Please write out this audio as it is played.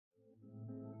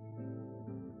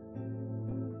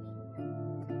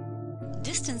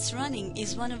Distance running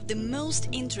is one of the most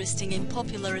interesting and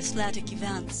popular athletic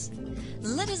events.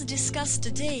 Let us discuss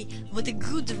today what a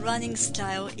good running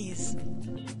style is.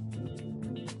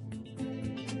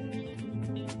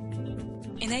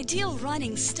 An ideal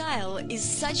running style is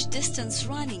such distance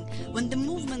running when the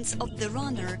movements of the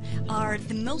runner are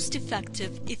the most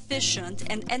effective, efficient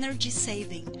and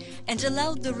energy-saving, and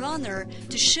allow the runner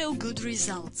to show good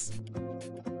results.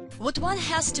 What one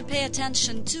has to pay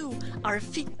attention to are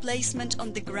feet placement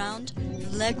on the ground,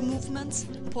 leg movements,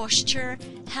 posture,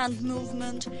 hand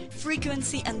movement,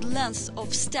 frequency and length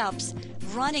of steps,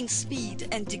 running speed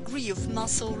and degree of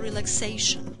muscle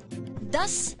relaxation.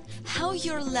 Thus, how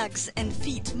your legs and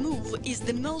feet move is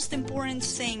the most important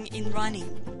thing in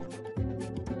running.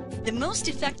 The most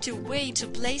effective way to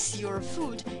place your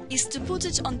foot is to put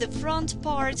it on the front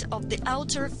part of the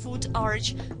outer foot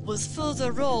arch with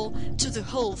further roll to the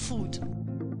whole foot.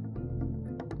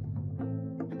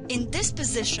 In this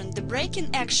position, the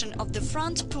braking action of the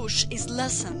front push is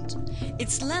lessened,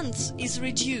 its length is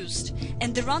reduced,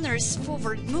 and the runner's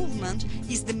forward movement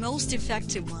is the most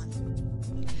effective one.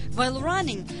 While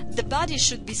running, the body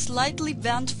should be slightly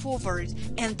bent forward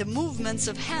and the movements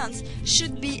of hands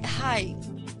should be high.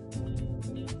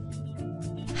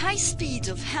 High speed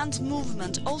of hand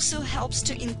movement also helps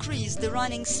to increase the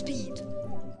running speed.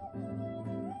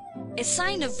 A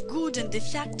sign of good and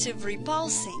effective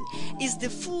repulsing is the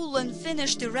full and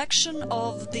finished erection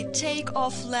of the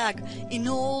take-off leg in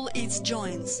all its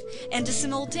joints, and a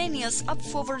simultaneous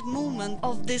up-forward movement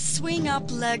of the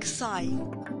swing-up leg thigh.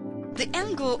 The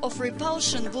angle of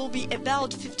repulsion will be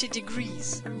about 50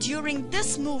 degrees. During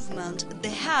this movement, the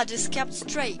head is kept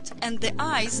straight and the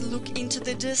eyes look into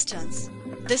the distance.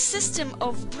 The system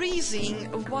of breathing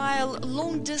while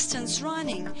long-distance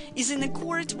running is in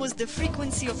accord with the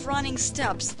frequency of running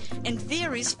steps and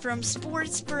varies from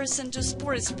sportsperson to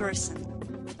sportsperson.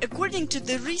 According to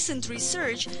the recent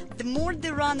research, the more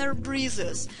the runner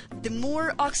breathes, the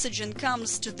more oxygen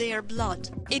comes to their blood.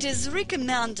 It is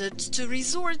recommended to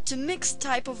resort to mixed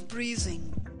type of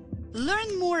breathing.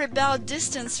 Learn more about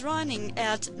distance running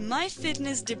at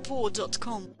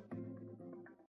myfitnessdepot.com.